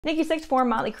Nikki Sixx formed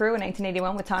Motley Crue in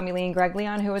 1981 with Tommy Lee and Greg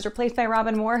Leon, who was replaced by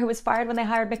Robin Moore, who was fired when they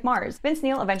hired Mick Mars. Vince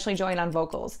Neil eventually joined on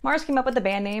vocals. Mars came up with the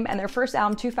band name, and their first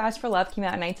album, Too Fast for Love, came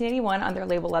out in 1981 on their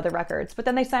label Leather Records, but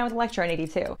then they signed with Elektra in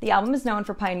 82. The album is known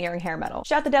for pioneering hair metal.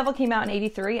 Shout the Devil came out in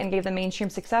 83 and gave them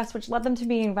mainstream success, which led them to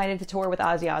being invited to tour with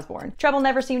Ozzy Osbourne. Trouble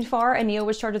never seemed far, and Neil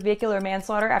was charged with vehicular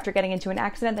manslaughter after getting into an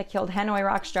accident that killed Hanoi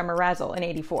Rocks drummer Razzle in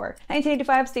 84.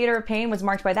 1985's Theater of Pain was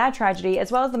marked by that tragedy,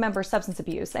 as well as the member's substance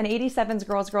abuse, and 87's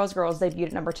Girls, Girls, Girls debuted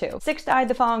at number 2. Sixx died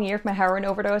the following year from a heroin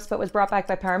overdose, but was brought back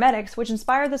by paramedics, which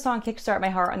inspired the song Kickstart My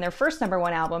Heart on their first number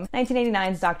 1 album,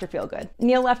 1989's Dr. Feelgood.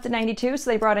 Neil left in 92, so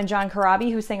they brought in John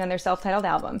Corabi, who sang on their self-titled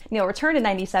album. Neil returned in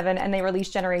 97, and they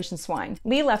released Generation Swine.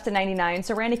 Lee left in 99,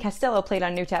 so Randy Castillo played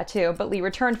on New Tattoo, but Lee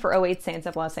returned for 08 Saints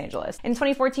of Los Angeles. In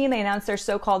 2014, they announced their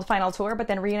so-called final tour, but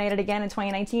then reunited again in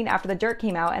 2019 after The Dirt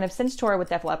came out, and have since toured with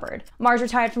Def Leppard. Mars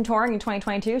retired from touring in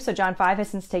 2022, so John 5 has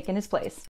since taken his place.